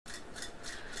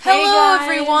Hello,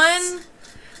 everyone!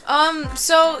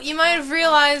 So, you might have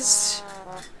realized...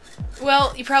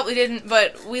 Well, you probably didn't,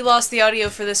 but we lost the audio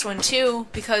for this one, too,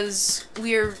 because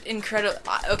we're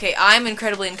Okay, I'm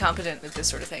incredibly incompetent at this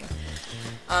sort of thing.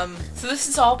 So this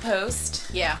is all post.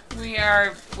 Yeah. We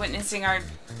are witnessing our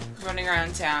running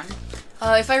around town.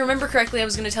 If I remember correctly, I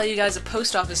was going to tell you guys a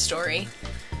post office story.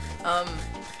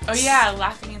 Oh yeah,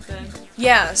 laughing at the...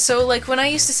 Yeah, so, like, when I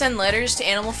used to send letters to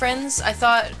animal friends, I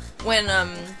thought when,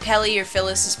 Pelly or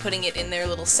Phyllis is putting it in their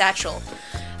little satchel,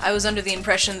 I was under the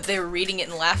impression that they were reading it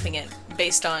and laughing it,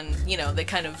 based on, you know, they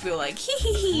kind of feel like, hee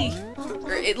hee hee.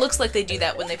 Or it looks like they do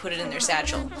that when they put it in their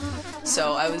satchel.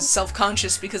 So I was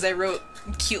self-conscious because I wrote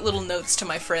cute little notes to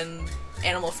my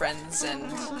animal friends,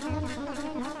 and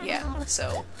yeah,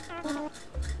 so...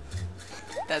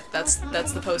 That's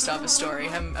the post office story.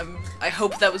 I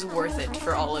hope that was worth it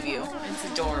for all of you.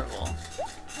 It's adorable.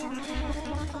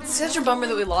 It's such a bummer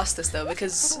that we lost this though,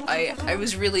 because I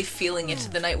was really feeling it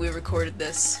the night we recorded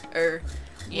this, or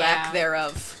lack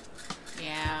thereof.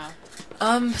 Yeah.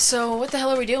 So what the hell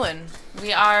are we doing?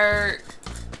 We are...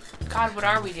 God, what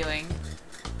are we doing?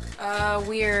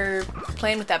 We're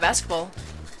playing with that basketball.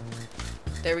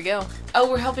 There we go. Oh,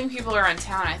 we're helping people around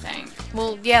town, I think.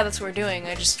 Well, yeah, that's what we're doing.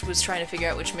 I just was trying to figure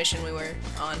out which mission we were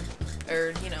on.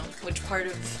 Or, you know, which part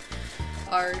of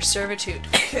our servitude.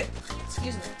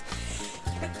 Excuse me.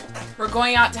 We're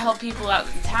going out to help people out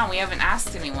in town. We haven't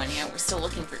asked anyone yet. We're still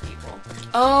looking for people.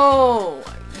 Oh,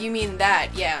 you mean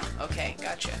that. Yeah, okay,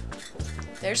 gotcha.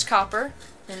 There's Copper.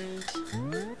 And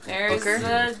there's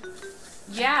Booker.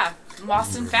 Yeah,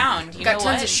 lost and found. You got know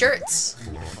tons what? of shirts.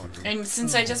 And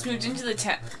since I just moved into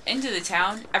the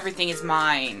town, everything is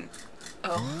mine.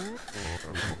 Oh.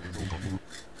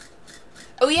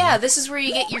 Oh yeah, this is where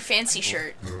you get your fancy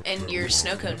shirt and your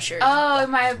snow cone shirt. Oh,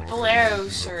 and my Bolero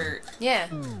shirt. Yeah.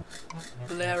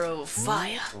 Bolero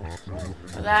fire.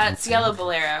 That's yellow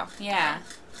Bolero. Yeah.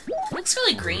 It looks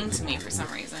really green to me for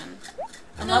some reason.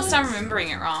 Unless I'm remembering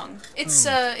it wrong.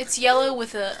 It's yellow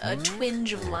with a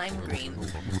twinge of lime green.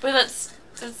 But that's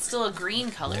still a green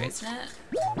color, isn't it?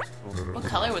 What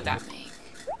color would that make?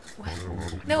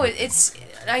 What? No,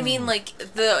 I mean, like,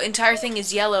 the entire thing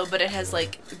is yellow, but it has,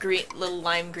 like, little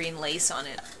lime green lace on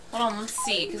it. Hold on, let's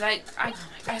see, because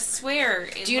I swear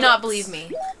it Do you not believe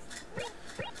me?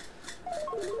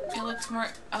 It looks more...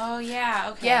 Oh, yeah,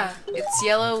 okay. Yeah, it's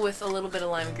yellow with a little bit of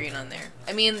lime green on there.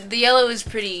 I mean, the yellow is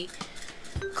pretty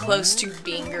close to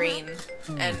being green,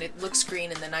 and it looks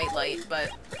green in the nightlight,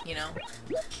 but, you know.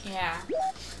 Yeah.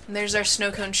 And there's our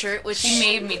snow cone shirt, which... She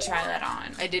made me try that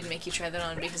on. I did make you try that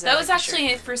on because that was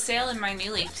actually for sale in my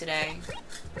New Leaf today.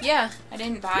 Yeah. I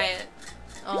didn't buy it.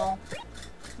 Oh.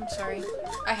 I'm sorry.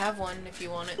 I have one if you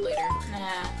want it later.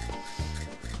 Nah.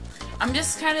 I'm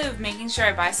just kind of making sure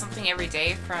I buy something every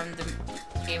day from the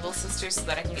Able Sisters so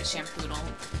that I can get Shampoodle.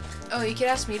 Oh, you could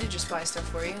ask me to just buy stuff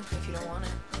for you if you don't want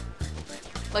it.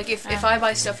 Like, if I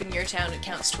buy stuff in your town, it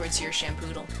counts towards your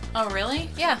Shampoodle. Oh, really?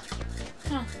 Yeah.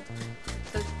 Huh.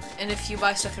 And if you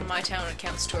buy stuff in my town, it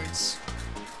counts towards...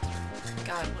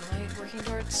 God, what am I working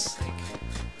towards?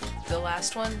 Like, the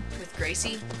last one with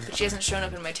Gracie? But she hasn't shown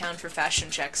up in my town for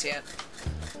fashion checks yet.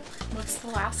 What's the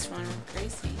last one with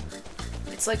Gracie?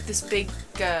 It's like this big,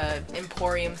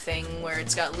 emporium thing where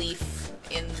it's got Leaf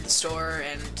in the store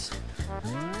and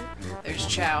there's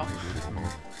Chow.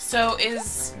 So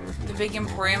is the big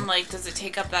emporium, like, does it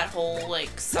take up that whole,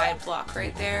 like, side block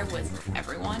right there with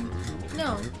everyone?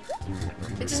 No.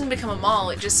 It doesn't become a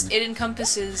mall, it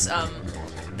encompasses,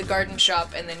 the garden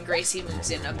shop, and then Gracie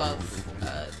moves in above,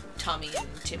 Tommy and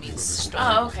Timmy's store.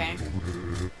 Oh, okay.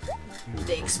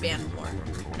 They expand more.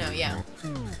 No, yeah.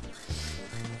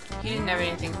 He didn't have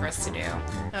anything for us to do.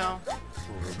 No.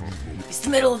 It's the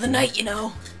middle of the night, you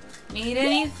know. Need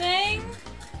anything?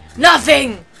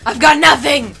 Nothing! I've got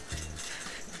nothing!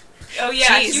 Oh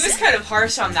yeah, Jeez. he was kind of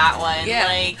harsh on that one. Yeah.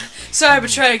 Like, sorry, but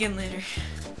try again later.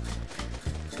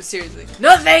 But seriously,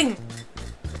 nothing!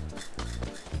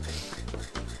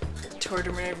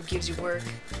 Tortimer never gives you work.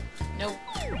 nope.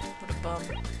 What a bum.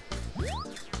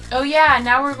 Oh yeah,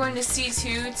 now we're going to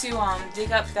C2 to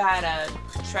dig up that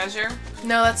treasure.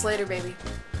 No, that's later, baby.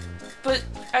 But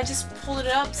I just pulled it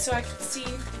up so I could see.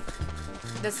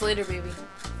 That's later, baby.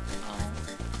 Oh.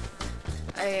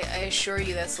 I assure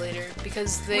you that's later,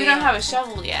 because they... We don't have a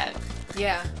shovel yet.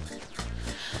 Yeah.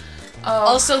 Oh.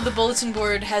 Also, the bulletin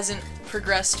board hasn't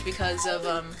progressed because of,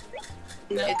 No.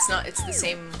 it's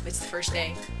the first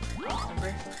day.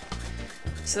 Remember?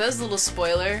 So that was a little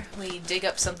spoiler. We dig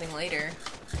up something later.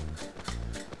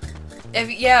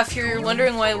 If you're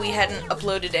wondering why we hadn't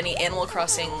uploaded any Animal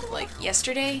Crossing, like,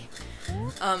 yesterday,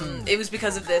 it was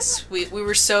because of this. We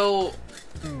were so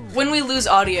when we lose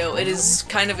audio, it is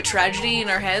kind of a tragedy in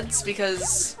our heads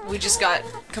because we just got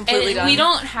completely done. We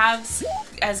don't have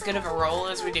as good of a role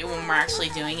as we do when we're actually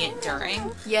doing it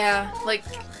during. Yeah, like,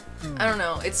 I don't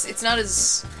know. It's not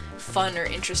as fun or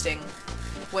interesting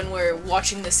when we're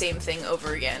watching the same thing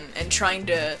over again and trying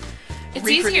to It's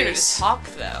reproduce. easier to talk,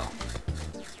 though.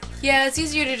 Yeah, it's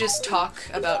easier to just talk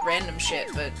about random shit,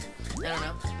 but I don't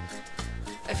know.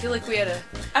 I feel like we had a...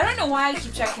 I don't know why I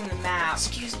keep checking the map.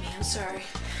 Excuse me, I'm sorry.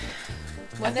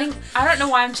 I don't know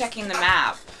why I'm checking the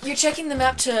map. You're checking the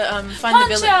map to find the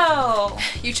village. Poncho!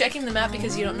 You're checking the map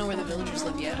because you don't know where the villagers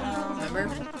live yet. Remember?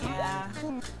 Yeah.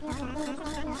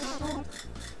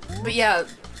 But yeah,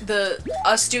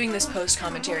 us doing this post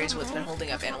commentary is what's been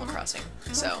holding up Animal Crossing.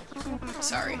 So,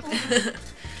 sorry.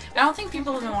 I don't think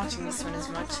people have been watching this one as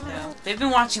much, though. They've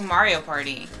been watching Mario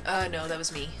Party. No, that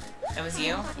was me. That was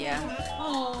you? Yeah.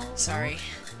 Oh. Sorry.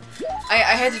 I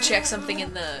had to check something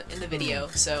in the video,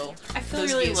 so I feel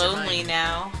those really views are lonely mine.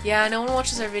 now. Yeah, no one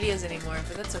watches our videos anymore,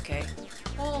 but that's okay.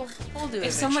 We'll do it.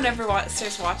 If someone eventually. ever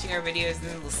starts watching our videos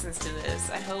and listens to this,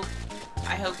 I hope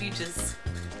you just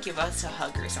give us a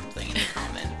hug or something in the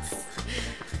comments.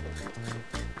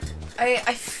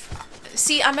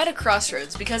 See, I'm at a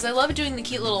crossroads because I love doing the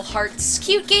cute little hearts,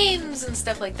 cute games and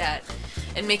stuff like that,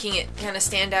 and making it kind of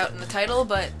stand out in the title,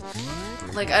 but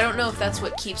like I don't know if that's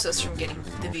what keeps us from getting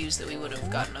the views that we would have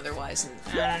gotten otherwise.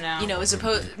 And, I don't know. you know, as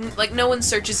opposed, like no one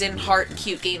searches in heart,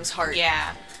 cute games, heart.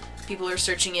 Yeah. People are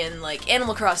searching in like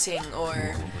Animal Crossing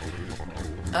or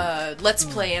Let's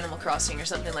Play Animal Crossing or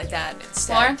something like that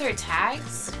instead. Well, aren't there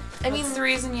tags? I mean, what's the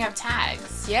reason you have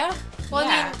tags? yeah. Well,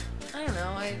 Yeah. I mean, I don't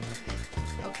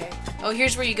know. Okay. Oh,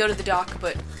 here's where you go to the dock,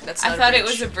 but that's not I a thought it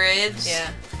bridge. was a bridge.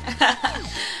 Yeah.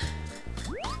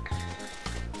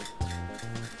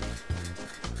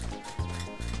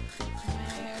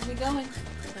 Where are we going?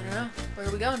 I don't know. Where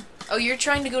are we going? Oh, you're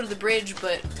trying to go to the bridge,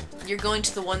 but you're going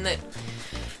to the one that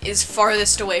is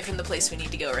farthest away from the place we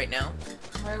need to go right now.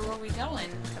 Where were we going?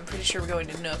 I'm pretty sure we're going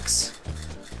to Nook's.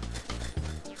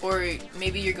 Or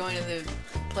maybe you're going to the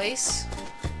place?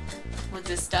 With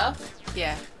this stuff?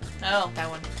 Yeah, Oh, that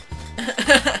one.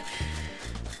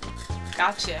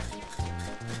 gotcha.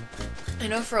 I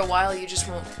know for a while you just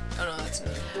won't... Oh no, that's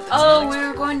Oh, not we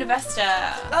were going to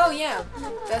Vesta. Oh yeah,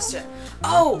 Vesta.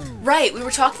 Oh, right, we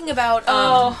were talking about,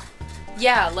 Oh.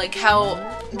 yeah, like how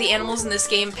the animals in this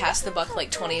game pass the buck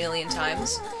like 20 million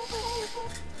times.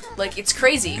 Like, it's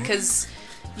crazy, because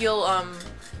you'll,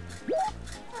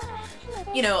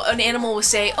 you know, an animal will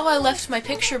say, oh, I left my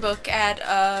picture book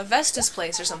at Vesta's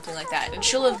place or something like that, and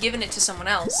she'll have given it to someone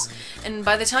else. And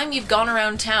by the time you've gone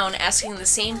around town asking the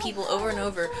same people over and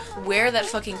over where that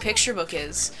fucking picture book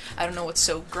is, I don't know what's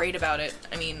so great about it.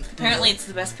 I mean... Apparently it's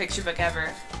the best picture book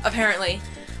ever. Apparently.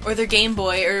 Or their Game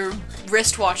Boy, or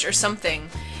wristwatch, or something.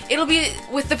 It'll be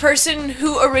with the person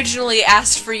who originally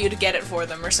asked for you to get it for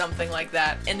them, or something like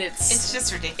that. And It's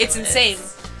just ridiculous. it's insane.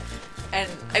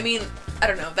 And, I mean... I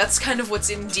don't know, that's kind of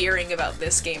what's endearing about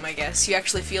this game, I guess. You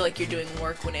actually feel like you're doing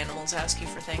work when animals ask you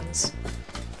for things.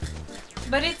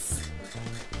 But it's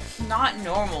not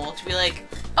normal to be like,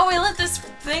 oh, I lent this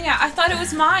thing out. I thought it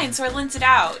was mine, so I lent it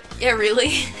out. Yeah,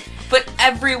 really? But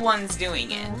everyone's doing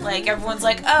it. Like, everyone's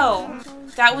like, oh,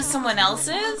 that was someone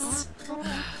else's?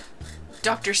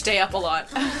 Doctor, stay up a lot.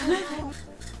 Oh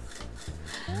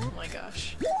my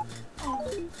gosh.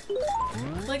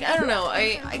 Like, I don't know,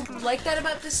 I like that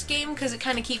about this game because it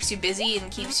kind of keeps you busy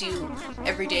and keeps you,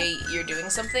 every day you're doing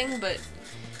something, but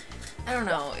I don't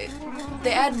know,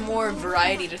 they add more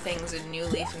variety to things in New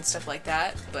Leaf and stuff like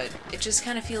that, but it just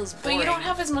kind of feels boring. But you don't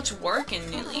have as much work in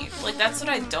New Leaf. Like, that's what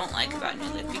I don't like about New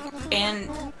Leaf. And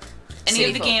any City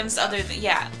of the folk games stuff. other than,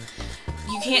 yeah.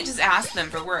 You can't just ask them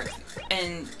for work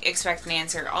and expect an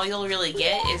answer. All you'll really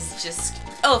get is just,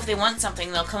 oh, if they want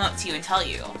something, they'll come up to you and tell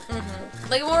you. Mm-hmm.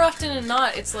 Like, more often than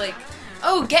not, it's like,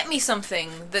 oh, get me something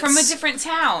that's... From a different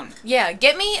town. Yeah,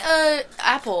 get me a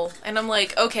apple. And I'm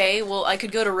like, okay, well, I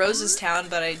could go to Rose's town,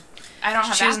 but I don't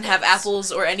have she doesn't have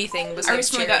apples or anything besides I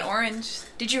recently cherry. got orange.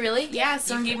 Did you really? Yeah,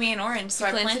 someone gave me an orange, so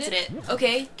I planted it.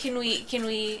 Okay, can we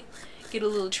get a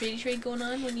little trade going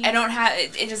on when you... I don't have,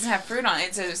 it doesn't have fruit on it.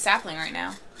 It's a sapling right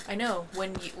now. I know,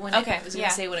 when Okay, I was gonna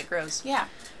say when it grows. Yeah.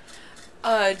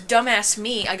 Dumbass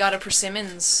me, I got a persimmon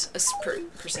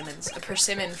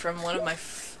from one of my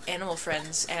animal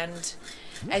friends, and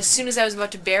as soon as I was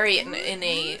about to bury it in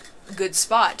a good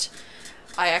spot,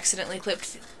 I accidentally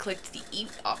clicked the eat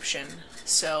option,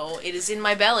 so it is in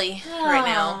my belly right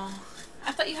now.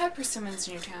 I thought you had persimmons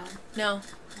in your town. No.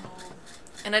 Oh.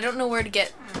 And I don't know where to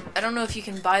get... I don't know if you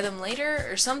can buy them later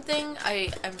or something.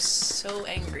 I'm so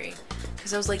angry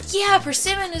Because I was like, yeah,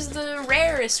 persimmon is the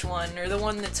rarest one, or the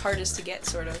one that's hardest to get,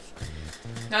 sort of.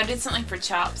 No, I did something for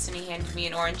Chops, and he handed me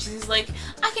an orange. He's like,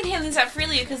 I can hand these out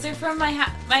freely because they're from my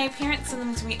parents send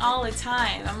them to me all the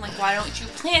time. I'm like, why don't you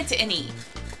plant any?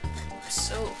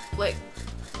 So, like,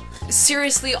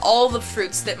 seriously, all the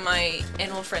fruits that my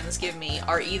animal friends give me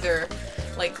are either,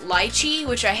 like, lychee,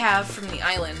 which I have from the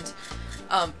island,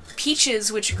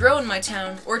 peaches, which grow in my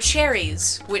town, or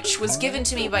cherries, which was given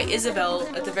to me by Isabel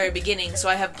at the very beginning, so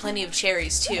I have plenty of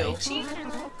cherries, too. Lychee?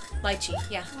 Lychee,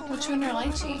 yeah. Which one are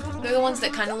lychee? They're the ones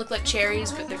that kind of look like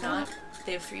cherries, but they're not.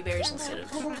 They have 3 berries instead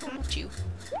of 2.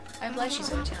 I have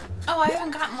lychees in my town. Oh, I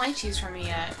haven't gotten lychees from you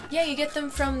yet. Yeah, you get them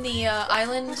from the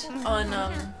island on,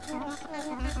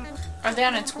 Are they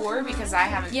on a tour? Because I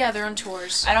haven't... Yeah, they're on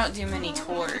tours. I don't do many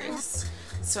tours.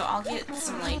 So I'll get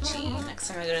some lychee next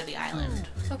time I go to the island.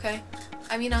 Okay.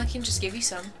 I mean, I can just give you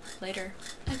some later.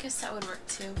 I guess that would work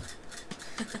too.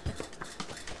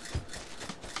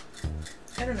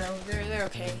 I don't know. They're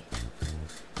okay.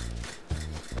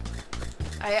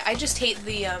 I just hate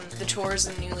the tours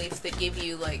in New Leaf that give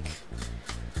you like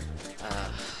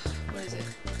what is it?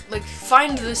 Like,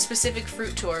 find the specific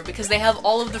fruit tour because they have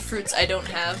all of the fruits I don't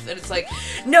have, and it's like,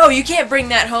 no, you can't bring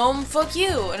that home. Fuck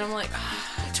you. And I'm like,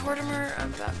 Tortimer,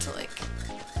 I'm about to like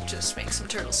just make some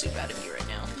turtle soup out of you right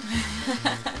now.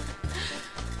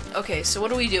 Okay, so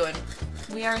what are we doing?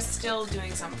 We are still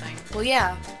doing something. Well,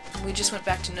 yeah, we just went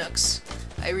back to Nook's.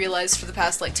 I realized for the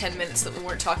past like 10 minutes that we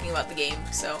weren't talking about the game,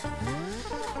 so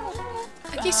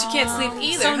I guess you can't sleep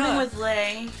either, Something huh? with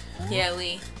Lay. Yeah,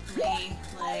 Lee.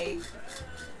 Lay.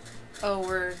 Oh,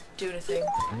 we're doing a thing.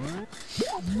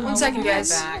 We'll 1 second, be right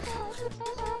guys. back.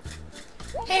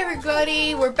 Hey,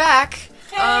 everybody, we're back.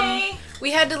 Hey!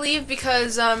 We had to leave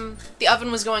because the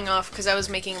oven was going off because I was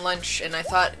making lunch, and I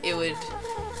thought it would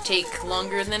take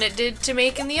longer than it did to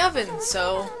make in the oven.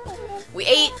 So we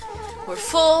ate. We're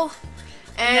full.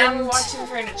 And now we're watching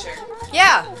furniture.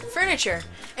 Yeah, furniture.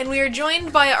 And we are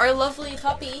joined by our lovely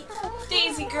puppy,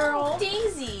 Daisy girl.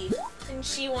 Daisy. And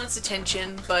she wants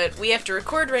attention, but we have to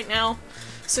record right now,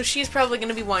 so she's probably going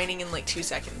to be whining in like 2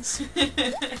 seconds.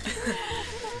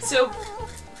 So,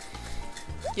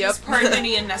 Yep. just pardon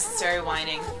any unnecessary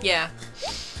whining. Yeah.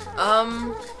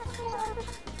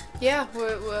 Yeah,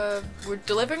 we're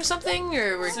delivering something,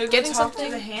 or we're So getting talk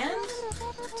something? to the hand?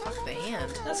 Talk to the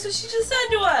hand. That's what she just said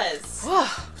to us.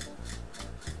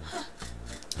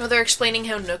 Well, they're explaining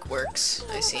how Nook works.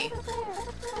 I see.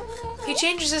 He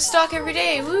changes his stock every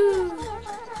day. Woo!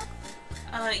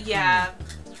 Yeah.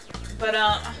 But,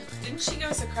 didn't she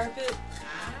give us a carpet?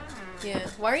 Yeah.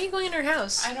 Why are you going in her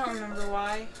house? I don't remember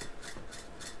why.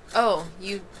 Oh,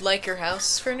 you like her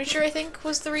house furniture, I think,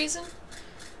 was the reason?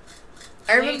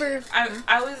 I remember...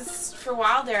 I was, for a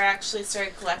while there, I actually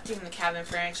started collecting the cabin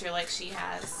furniture like she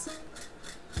has.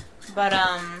 But,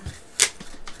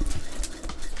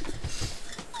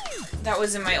 that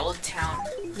was in my old town.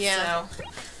 Yeah. So.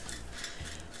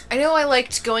 I know I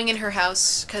liked going in her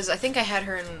house, because I think I had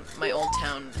her in my old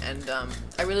town, and,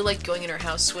 I really liked going in her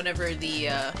house whenever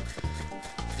the,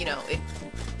 you know,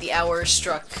 the hour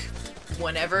struck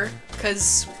whenever,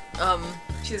 because,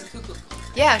 She has a cuckoo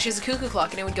clock. yeah, she has a cuckoo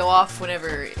clock, and it would go off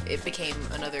whenever it became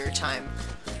another time,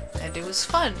 and it was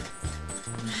fun.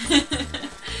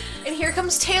 And here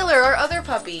comes Taylor, our other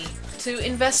puppy, to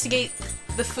investigate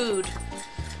the food.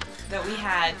 That we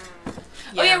had.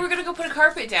 Yeah. Oh yeah, we're gonna go put a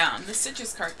carpet down. The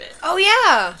citrus carpet. Oh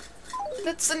yeah!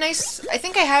 That's a nice... I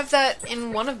think I have that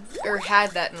in one of... or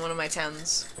had that in one of my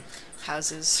town's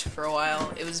houses for a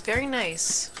while. It was very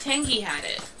nice. Tangy had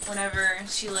it whenever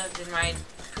she lived in my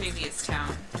previous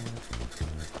town.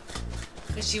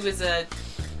 Because she was a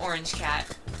orange cat.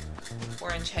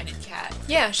 Orange-headed cat.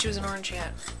 Yeah, she was an orange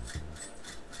cat.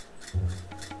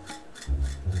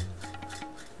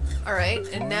 Alright,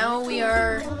 and now we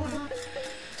are...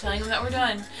 Telling them that we're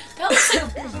done. That looks like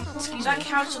a... that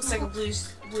couch looks like a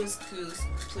blues clues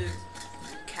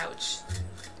couch.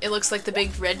 It looks like the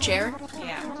big red chair.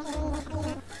 Yeah.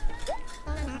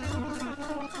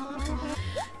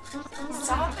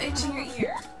 Stop itching your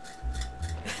ear.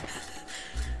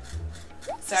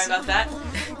 Sorry about that.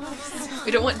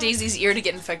 We don't want Daisy's ear to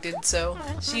get infected, so...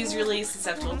 She's really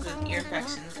susceptible to ear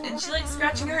infections, and she likes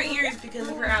scratching her ears because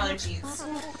of her allergies.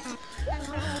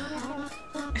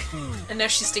 And now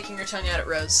she's sticking her tongue out at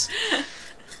Rose.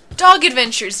 Dog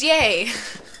adventures, yay!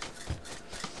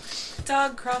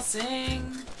 Dog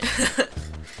crossing.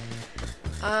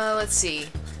 Let's see.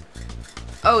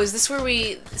 Oh, is this where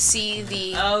we see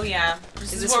the... Oh yeah.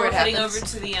 This is this where where we're it heading happens? over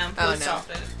to the Oh, post no.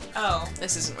 office. Oh.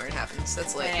 This isn't where it happens.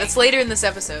 That's late. Dang. That's later in this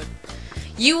episode.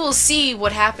 You will see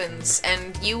what happens,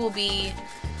 and you will be...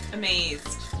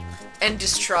 Amazed. and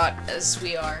distraught as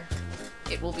we are,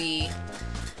 it will be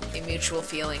a mutual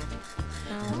feeling.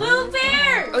 Blue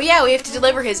Bear! Oh yeah, we have to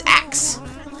deliver his axe.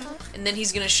 And then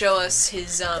he's gonna show us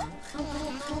his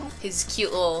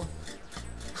cute little...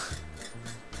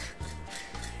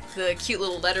 the cute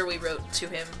little letter we wrote to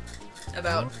him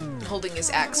about holding his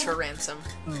axe for ransom.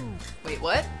 Wait,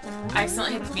 what? I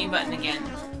accidentally hit the B button again.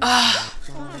 Ah.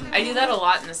 I do that a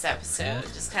lot in this episode,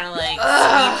 just kind of like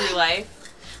speed through life.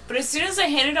 But as soon as I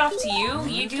hand it off to you,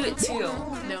 you do it too.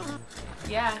 No,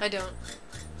 Yeah. I don't.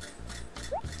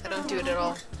 I don't do it at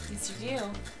all. Yes, you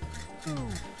do.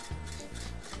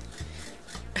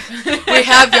 We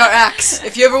have your axe.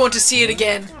 If you ever want to see it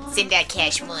again, Send that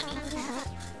cash money.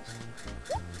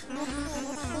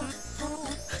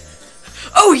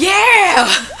 oh yeah!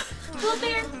 Blue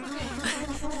Bear.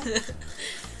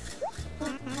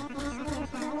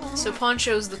 So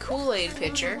Poncho's the Kool-Aid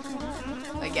pitcher,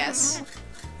 I guess.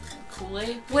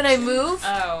 Kool-Aid? When I move,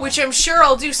 Oh. which I'm sure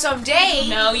I'll do someday.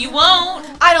 No, you won't.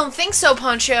 I don't think so,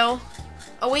 Poncho.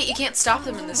 Oh wait, you can't stop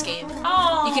them in this game.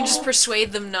 Oh. You can just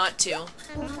persuade them not to.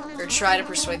 Or try to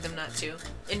persuade them not to.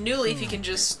 In New Leaf, you can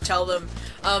just tell them,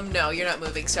 no, you're not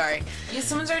moving, sorry. Yeah,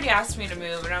 someone's already asked me to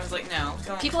move, and I was like, no,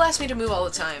 don't. People ask me to move all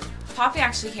the time. Poppy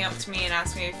actually came up to me and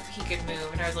asked me if he could move,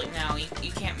 and I was like, no,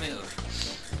 you can't move.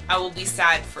 I will be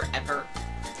sad forever.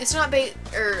 It's not I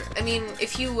mean,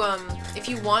 if you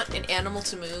want an animal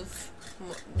to move,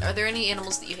 are there any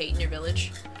animals that you hate in your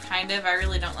village? Kind of. I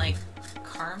really don't like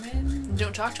Carmen. You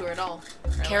don't talk to her at all.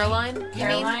 Really? Caroline? You mean?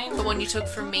 Caroline? The one you took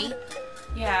from me?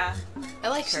 Yeah. I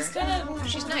like her. She's gonna...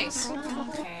 She's nice.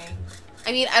 Okay.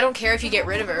 I mean, I don't care if you get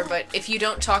rid of her, but if you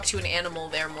don't talk to an animal,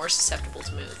 they're more susceptible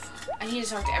to move. I need to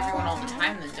talk to everyone all the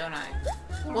time then, don't I?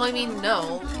 Well, I mean,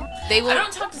 no. They will. I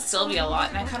don't talk to Sylvia a lot,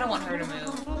 and I kind of want her to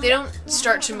move. They don't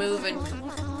start to move, and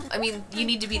I mean, you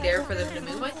need to be there for them to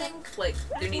move, I think. Like,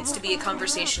 there needs to be a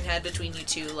conversation had between you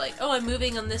two, like, oh, I'm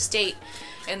moving on this date,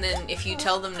 and then if you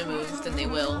tell them to move, then they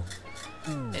will.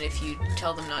 And if you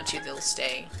tell them not to, they'll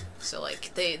stay. So,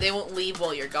 like, they won't leave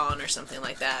while you're gone or something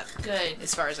like that. Good.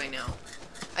 As far as I know.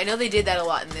 I know they did that a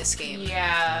lot in this game.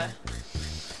 Yeah.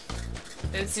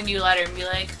 They would send you a letter and be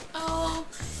like, oh,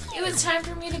 it was time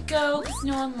for me to go because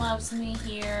no one loves me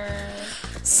here.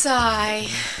 Sigh.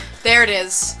 There it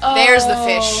is. There's the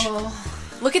fish.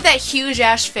 Oh. Look at that huge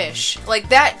ash fish. Like,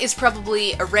 that is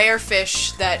probably a rare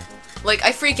fish that... Like,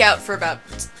 I freak out for about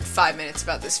 5 minutes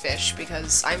about this fish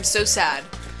because I'm so sad.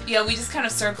 Yeah, we just kind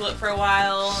of circle it for a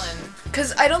while and...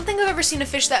 Because I don't think I've ever seen a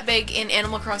fish that big in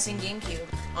Animal Crossing GameCube,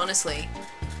 honestly.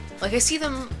 Like, I see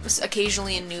them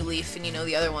occasionally in New Leaf and, you know,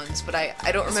 the other ones, but I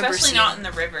don't remember Especially seeing... not in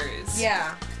the rivers.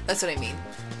 Yeah. That's what I mean.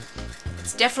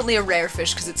 It's definitely a rare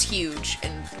fish because it's huge,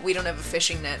 and we don't have a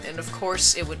fishing net, and of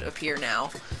course it would appear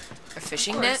now. A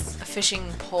fishing net? A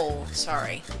fishing pole,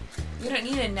 sorry. You don't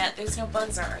need a net, there's no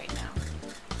bugs out right now.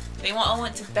 They all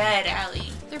went to bed,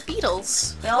 Allie. They're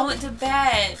beetles. They all went to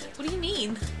bed. What do you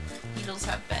mean? Beetles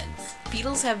have beds.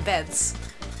 Beetles have beds.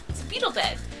 It's a beetle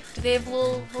bed. Do they have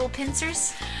little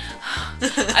pincers?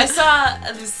 I saw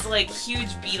this, like,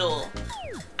 huge beetle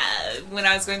when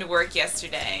I was going to work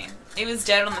yesterday. It was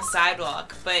dead on the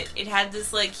sidewalk, but it had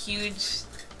this, like, huge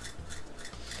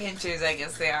pincers, I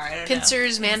guess they are. I don't know.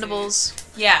 Pincers, mandibles.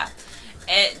 Yeah.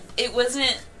 It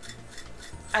wasn't...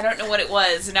 I don't know what it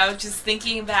was, and I was just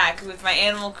thinking back with my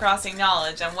Animal Crossing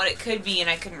knowledge on what it could be, and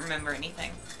I couldn't remember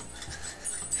anything.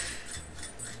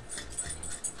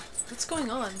 What's going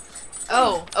on?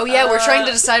 Oh yeah, we're trying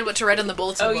to decide what to write on the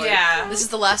bulletin board. Oh yeah. This is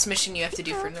the last mission you have to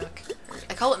do for Nook.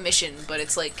 I call it mission, but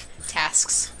it's like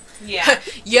tasks. Yeah.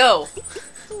 Yo!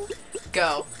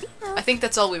 Go. I think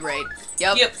that's all we write.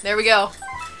 Yep. There we go.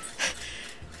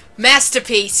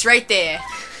 Masterpiece, right there.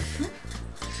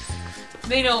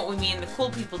 They know what we mean. The cool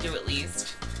people do at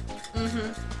least.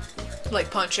 Mm-hmm.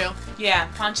 Like Poncho. Yeah,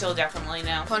 Poncho will definitely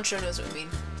know. Poncho knows what we mean.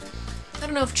 I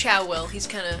don't know if Chow will. He's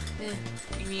kind of...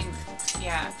 You mean,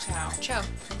 yeah, Chow. Chow.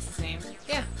 That's his name.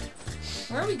 Yeah.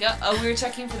 Where we go? Oh, we were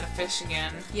checking for the fish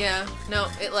again. Yeah. No,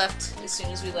 it left as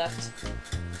soon as we left.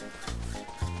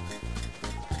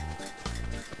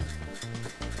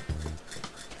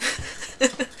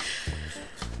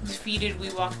 Defeated,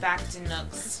 we walk back to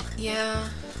Nook's. Yeah.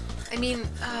 I mean,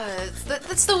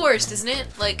 that's the worst, isn't it?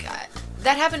 Like,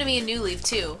 that happened to me in New Leaf,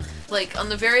 too. Like, on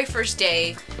the very first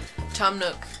day, Tom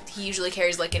Nook, he usually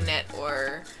carries, like, a net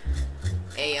or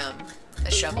a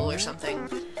shovel or something.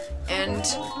 And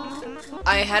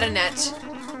I had a net,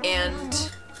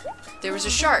 and there was a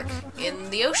shark in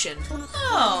the ocean.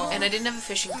 Oh. And I didn't have a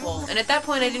fishing pole. And at that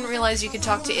point, I didn't realize you could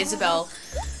talk to Isabel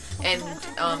and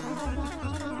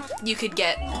you could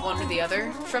get one or the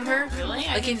other from her. Really?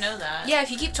 I Like, didn't know that. Yeah,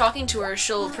 if you keep talking to her,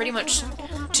 she'll pretty much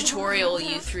tutorial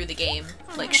you through the game.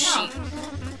 Like,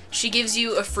 she gives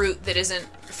you a fruit that isn't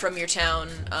from your town.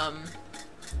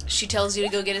 She tells you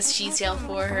to go get a she-tail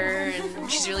for her, and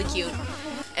she's really cute.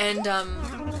 And,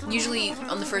 usually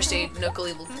on the first day,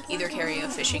 Nookali will either carry a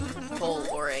fishing pole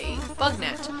or a bug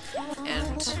net.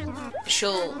 And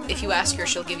if you ask her,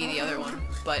 she'll give you the other one.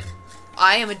 But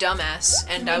I am a dumbass,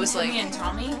 and I was Timmy like... and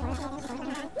Tommy?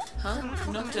 Huh?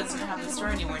 Nook doesn't have the store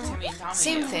anymore. Timmy and Tommy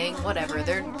Same do. thing, whatever.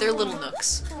 They're little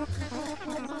nooks.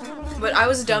 But I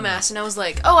was a dumbass, and I was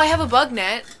like, oh, I have a bug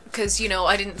net, because, you know,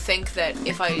 I didn't think that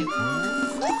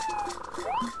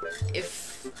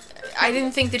I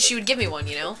didn't think that she would give me one,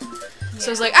 you know? Yeah. So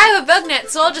I was like, I have a bug net,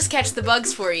 so I'll just catch the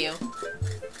bugs for you.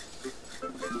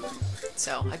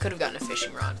 So, I could have gotten a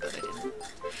fishing rod, but I didn't.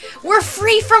 We're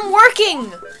free from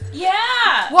working!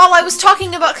 Yeah! While I was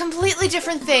talking about completely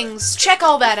different things. Check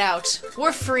all that out.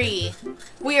 We're free.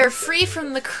 We are free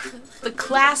from the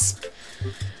grasp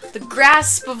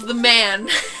of the man.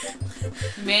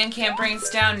 Man can't bring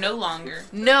us down no longer.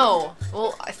 No.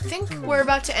 Well, I think we're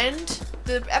about to end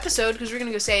the episode because we're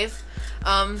gonna go save.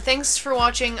 Thanks for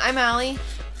watching. I'm Allie.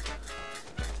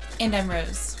 And I'm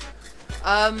Rose.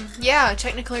 Yeah,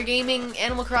 TechnicolorGaming,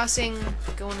 Animal Crossing,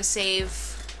 going to save.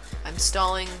 I'm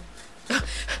stalling.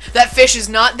 That fish is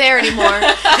not there anymore.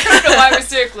 I don't know why we're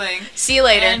circling. See you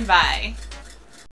later. And bye.